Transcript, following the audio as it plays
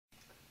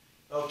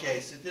Okay,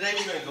 so today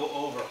we're going to go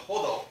over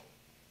Hodo.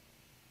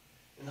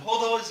 And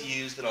Hodo is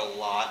used in a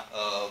lot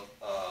of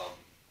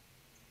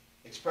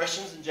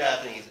expressions in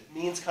Japanese. It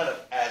means kind of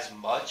as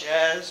much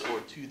as or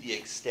to the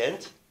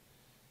extent.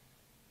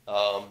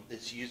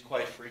 It's used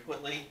quite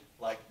frequently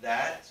like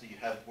that. So you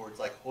have words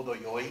like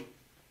Hodoyoi,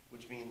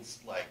 which means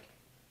like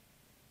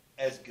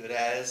as good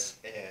as,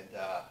 and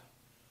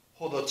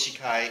Hodo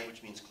chikai,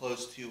 which means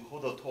close to,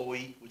 Hodo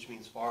toi, which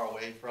means far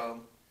away from.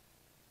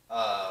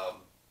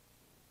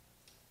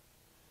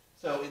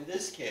 So in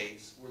this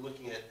case, we're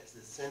looking at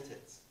this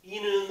sentence.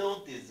 犬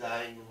のデ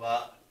ザイン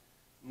は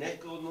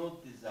猫の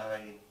デザ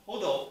インほ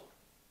ど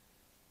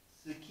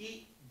好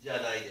きじゃ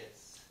ないで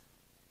す。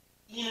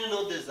犬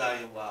のデザ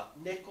インは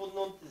猫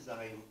のデ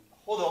ザイン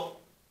ほど好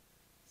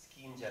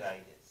きじゃない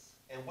です。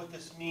And what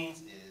this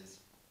means is,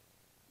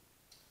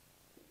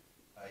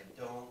 I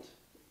don't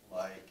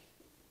like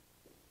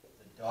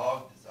the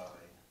dog design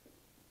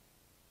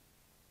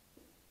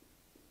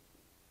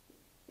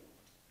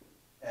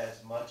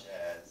as much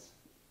as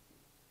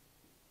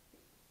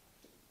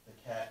the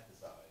cat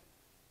design.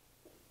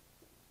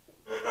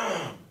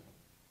 And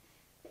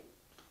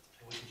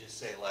we can just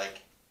say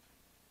like,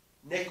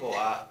 猫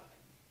は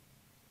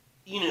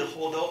犬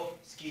ほど好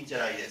きじゃ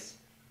ないです。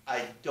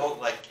I don't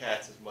like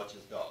cats as much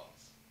as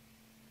dogs.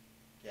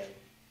 Okay?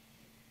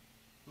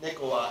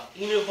 猫は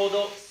犬ほ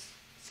ど好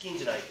き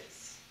じゃないで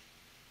す。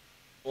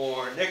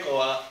Or 猫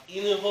は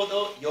犬ほ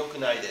ど良く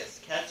ないで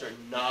す。Cats are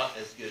not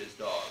as good as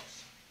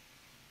dogs.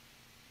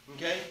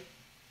 Okay?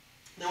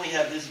 Then we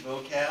have this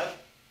vocab,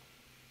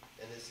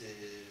 and this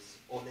is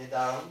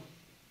onedan,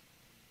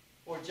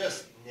 or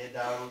just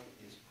nedan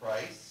is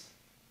price.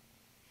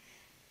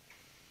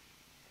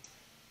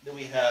 Then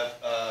we have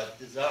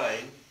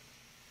design.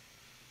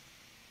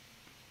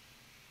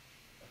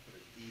 I put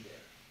a D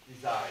there.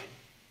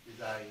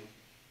 Design.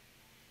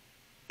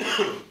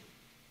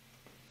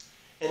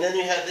 And then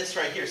we have this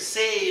right here,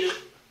 seiru.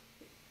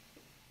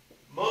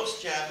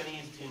 Most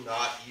Japanese do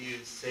not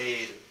use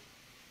seiru.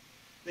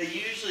 They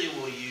usually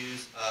will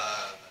use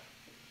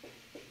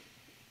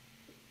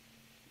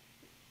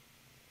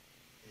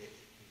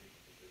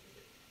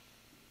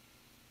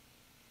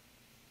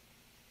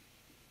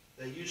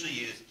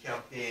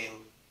campaign.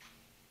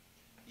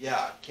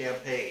 Yeah,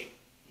 campaign,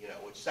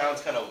 which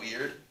sounds kind of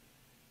weird,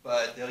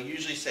 but they'll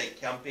usually say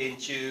campaign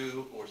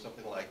chu or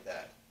something like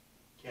that.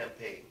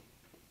 Campaign.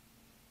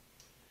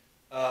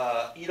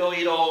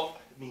 Iro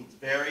means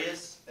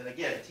various, and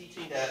again,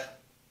 teaching that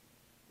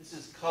this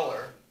is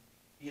color,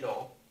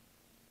 iro,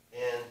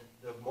 and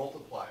the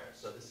multiplier.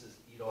 So this is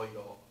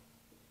iro,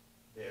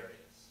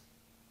 various.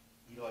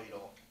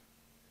 Iro.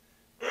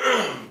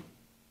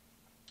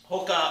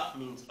 Hoka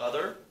means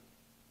other.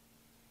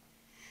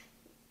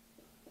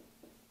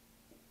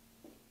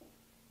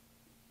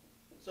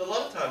 So a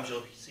lot of times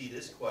you'll see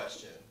this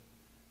question,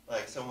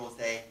 like someone will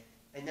say,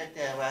 あな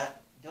たは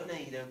どの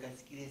色が好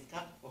きです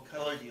か? What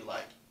color do you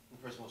like? And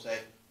the person will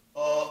say,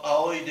 oh,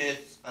 青いで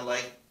す. I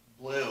like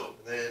blue.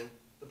 And then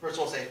the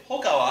person will say,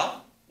 他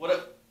は? What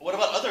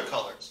about other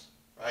colors?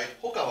 Right?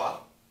 他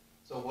は?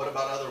 So what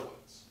about other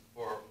ones?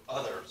 Or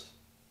others?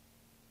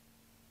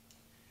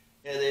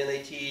 And then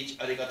they teach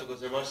ありがとうご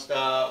ざいまし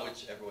た,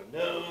 which everyone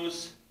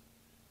knows.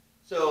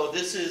 So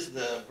this is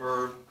the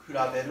verb 比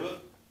べる.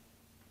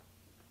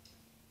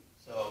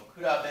 So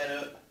比べ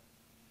る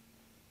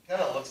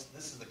kind of looks,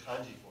 this is the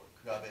kanji for it,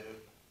 比べ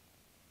る.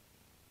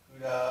 比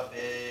べ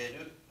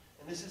る.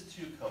 And this is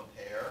to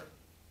compare.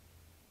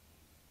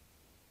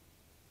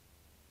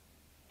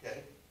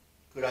 Okay?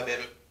 比べ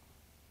る.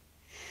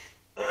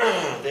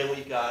 Then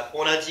we got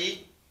同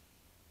じ.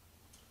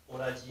 同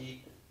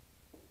じ.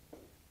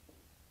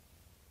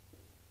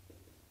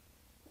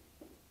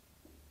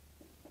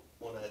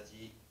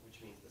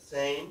 Which means the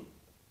same.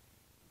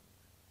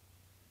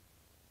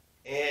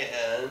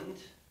 And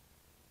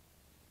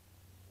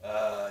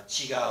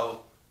違う.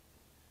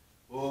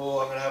 Oh,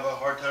 I'm going to have a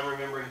hard time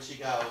remembering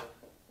違う.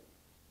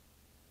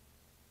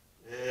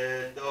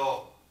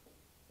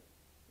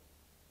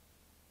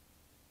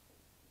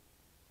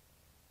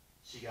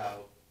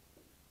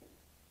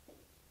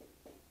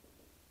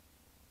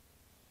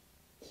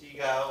 違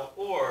う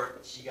or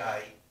違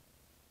い.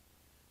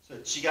 So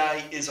違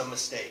い is a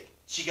mistake.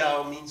 違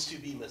う means to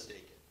be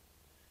mistaken.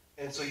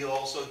 And so you'll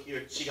also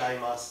hear 違い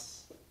ま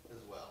す as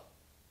well.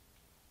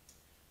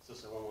 So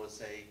someone will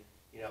say,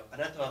 あ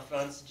なたはフ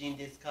ランス人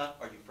ですか?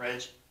 Are you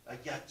French?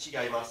 いや、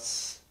違いま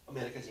す。ア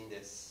メリカ人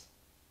です.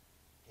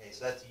 Okay,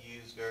 so that's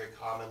used very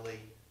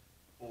commonly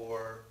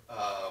for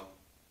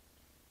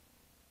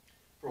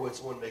when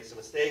someone makes a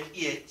mistake.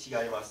 いえ、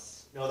違いま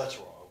す. No, that's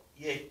wrong.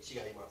 いえ、違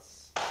いま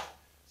す.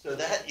 So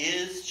that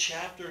is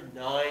chapter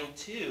 9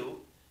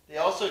 too. They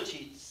also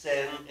teach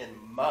sen and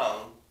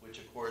man, which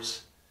of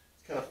course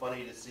it's kind of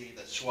funny to see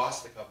the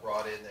swastika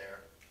brought in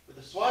there. But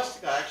the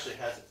swastika actually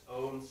has its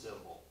own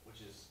symbol,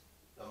 which is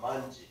the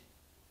manji.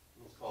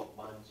 It's called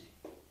manji.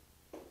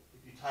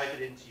 If you type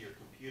it into your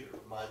computer,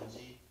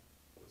 manji,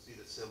 you'll see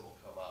the symbol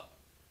come up.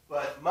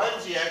 But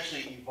manji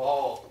actually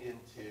evolved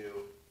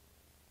into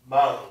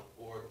man,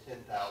 or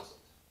 10,000.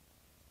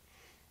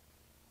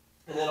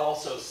 And then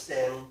also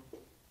sen,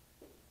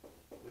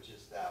 which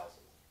is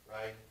thousand,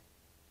 right?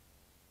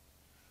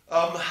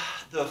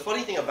 The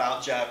funny thing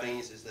about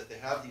Japanese is that they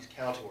have these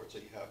counting words. So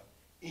you have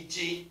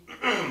ichi,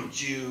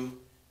 ju,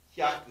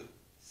 hyaku,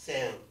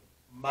 sen,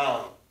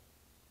 man.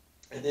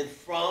 And then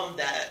from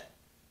that,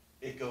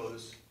 it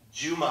goes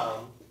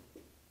juman,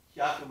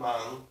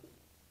 hyakuman,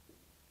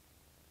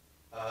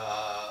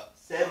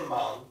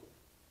 senman,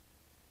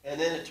 and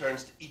then it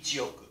turns to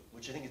ichioku,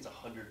 which I think is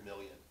 100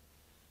 million.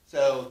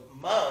 So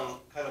man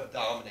kind of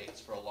dominates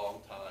for a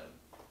long time.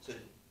 So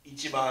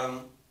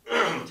ichiman,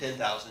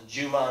 10,000,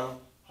 juman,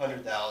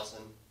 100,000,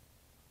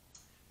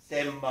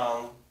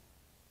 senman,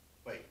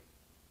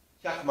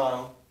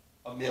 hyakuman,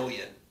 a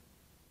million,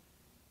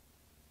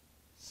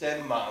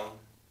 senman,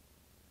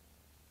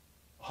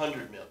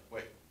 100 million,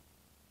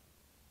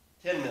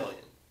 10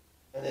 million,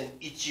 and then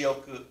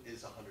ichioku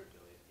is 100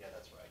 million. Yeah,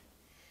 that's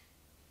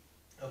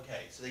right.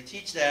 Okay, so they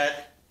teach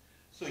that.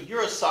 So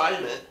your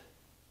assignment,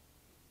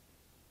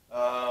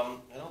 I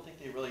don't think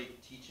they really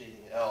teach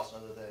anything else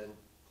other than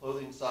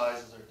clothing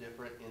sizes are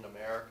different in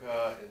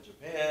America and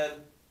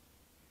Japan.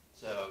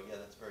 So yeah,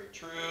 that's very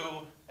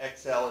true.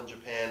 XL in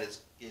Japan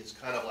is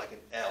kind of like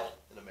an L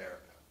in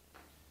America.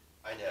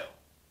 I know.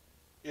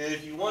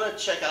 If you want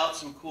to check out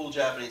some cool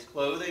Japanese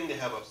clothing, they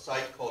have a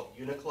site called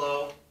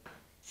Uniqlo.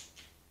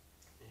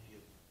 If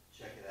you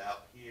check it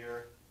out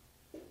here.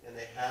 And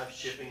they have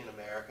shipping in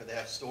America. They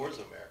have stores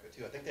in America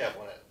too. I think they have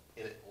one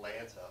in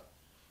Atlanta,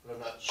 but I'm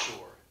not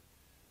sure.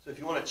 So if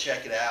you want to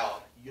check it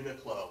out,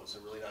 Uniqlo is a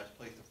really nice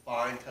place to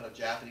find kind of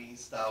Japanese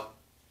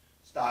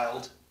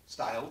styled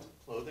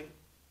clothing.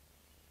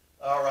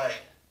 All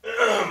right.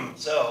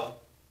 So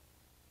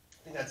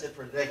I think that's it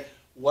for today.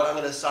 What I'm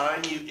going to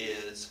assign you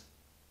is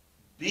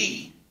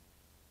B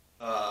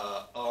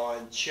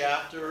on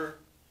chapter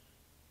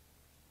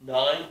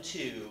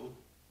 9.2,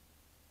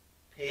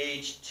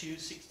 page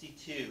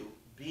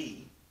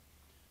 262B.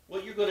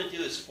 What you're going to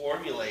do is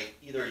formulate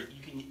either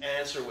you can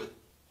answer with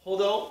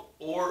Hodo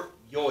or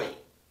Yoi.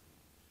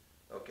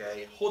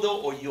 Okay,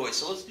 Hodo or Yoi.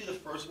 So let's do the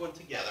first one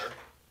together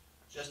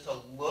just to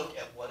look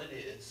at what it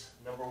is.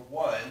 Number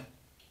one,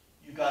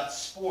 you got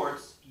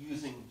sports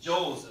using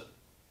Jozu.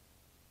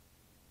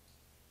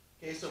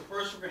 Okay, so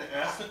first we're going to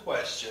ask the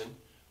question,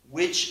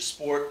 which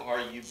sport are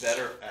you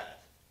better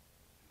at?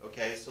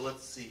 Okay, so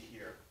let's see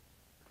here.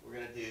 We're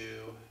going to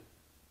do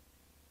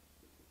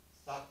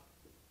soccer.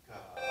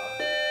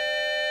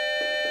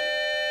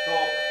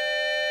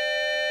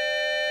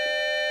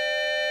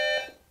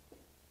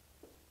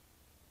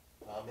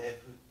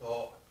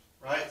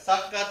 Right?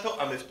 Soccer to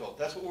amefuto.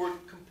 That's what we're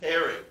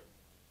comparing.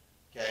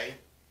 Okay?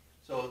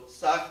 So,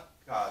 soccer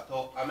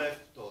to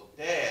amefuto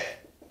de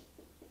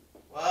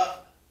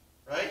what?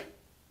 Right?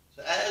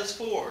 So, as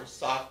for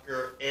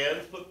soccer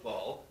and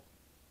football,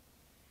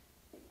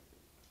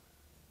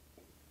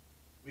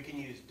 we can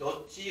use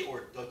dochi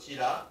or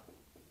dochira.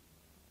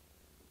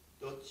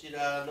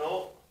 Dochira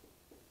no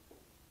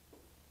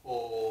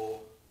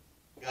ho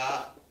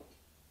ga.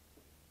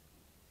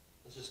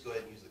 Let's just go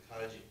ahead and use the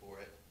kanji for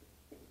it.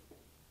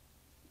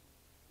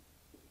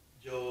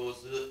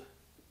 Jozu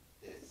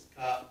desu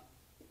ka?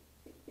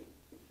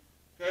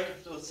 Okay,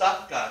 so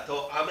soccer to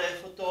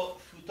amefuto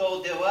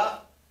de wa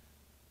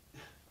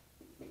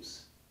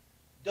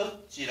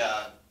dochira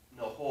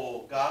no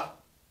ho ga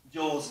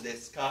jozu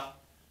desu ka?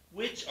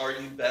 Which are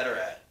you better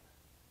at?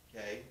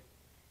 Okay.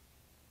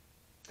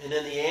 And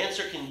then the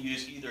answer can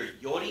use either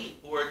yori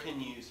or it can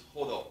use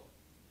hodo.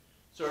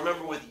 So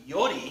remember with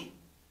yori,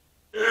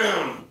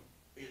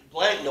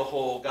 blank no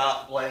ho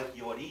ga blank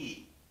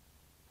yori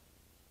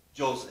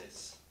jozu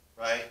desu,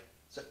 right?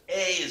 So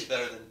A is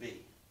better than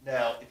B.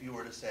 Now, if you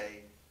were to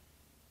say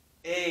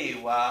A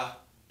wa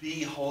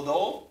B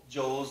hodo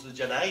jozu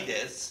janai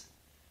desu,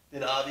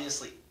 then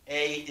obviously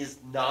A is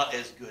not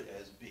as good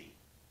as B.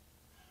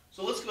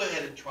 So let's go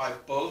ahead and try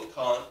both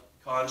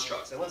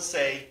constructs. And let's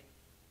say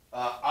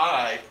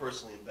I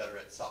personally am better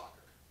at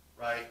soccer,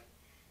 right?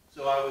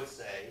 So I would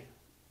say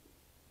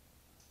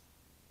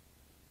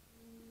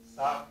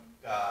soccer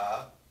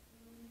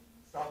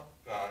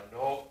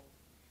no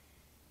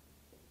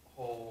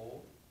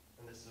ho,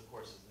 and this of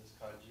course is this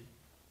kanji,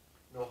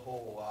 no ho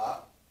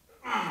wa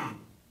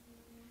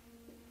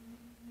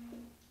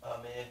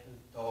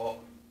amefuto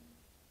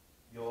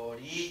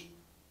yori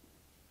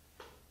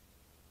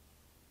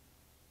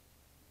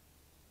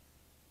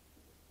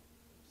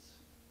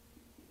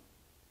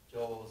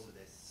jozu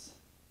desu.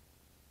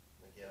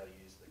 Again, I'll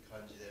use the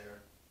kanji there.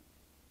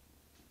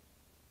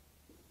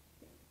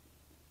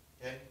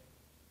 Okay?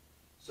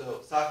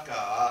 So,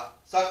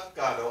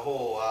 soccer no ho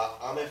wa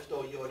amefuto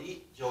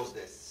yori jozu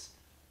desu.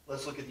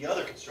 Let's look at the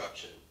other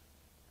construction.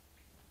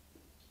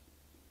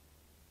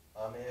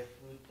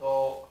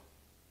 Amefuto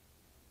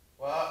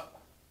wa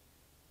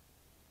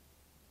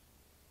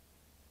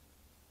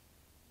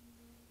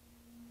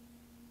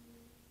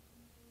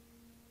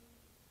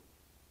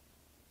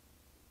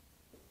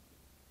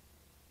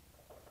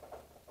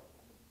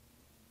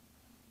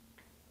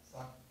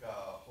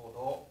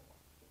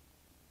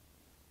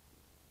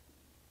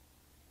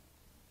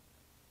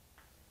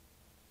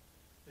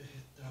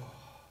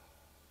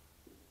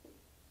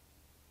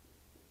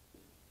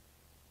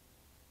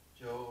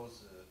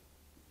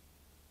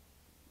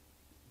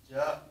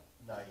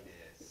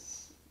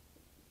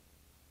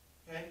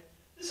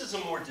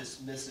is a more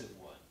dismissive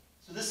one.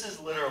 So this is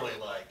literally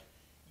like,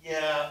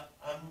 yeah,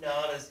 I'm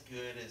not as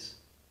good as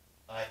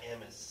I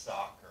am in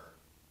soccer,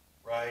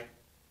 right?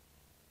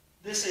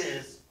 This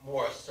is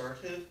more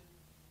assertive.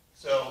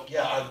 So,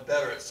 yeah, I'm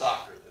better at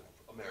soccer than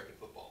American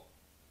football.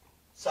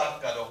 サ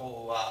ッカーの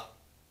方は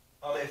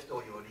アメフト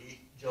より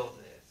上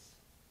手です。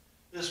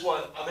This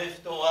one, アメフ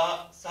ト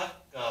はサ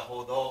ッカー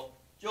ほど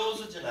上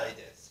手じゃない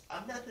です。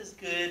I'm not as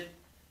good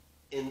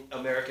in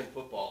American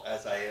football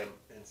as I am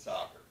in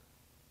soccer.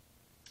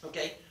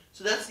 Okay,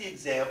 so that's the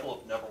example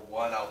of number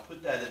one. I'll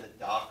put that in the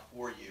doc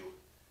for you.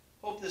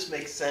 Hope this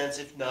makes sense.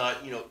 If not,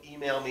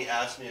 email me,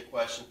 ask me a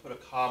question, put a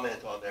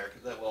comment on there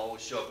because that will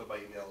always show up in my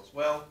email as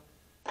well.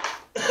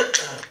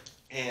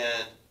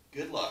 And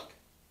good luck.